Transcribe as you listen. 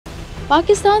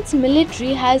Pakistan's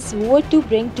military has vowed to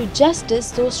bring to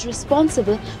justice those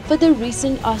responsible for the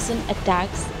recent arson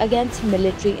attacks against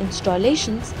military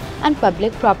installations and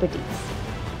public properties.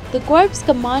 The Corps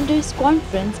Commanders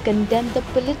Conference condemned the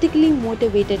politically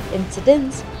motivated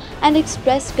incidents and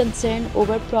expressed concern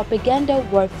over propaganda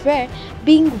warfare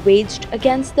being waged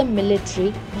against the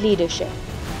military leadership.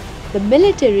 The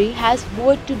military has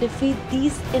vowed to defeat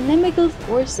these inimical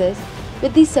forces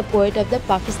with the support of the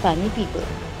Pakistani people.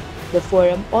 The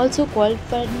forum also called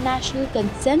for national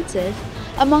consensus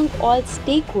among all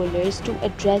stakeholders to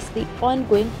address the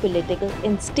ongoing political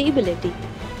instability,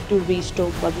 to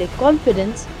restore public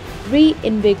confidence,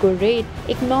 reinvigorate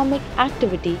economic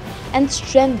activity, and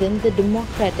strengthen the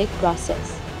democratic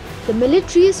process. The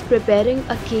military is preparing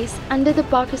a case under the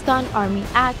Pakistan Army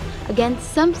Act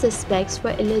against some suspects for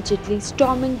allegedly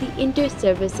storming the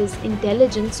Inter-Services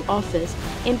Intelligence Office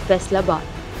in Faisalabad.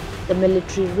 The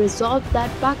military resolved that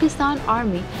Pakistan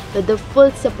Army, with the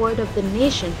full support of the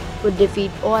nation, would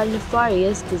defeat all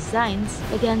nefarious designs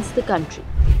against the country.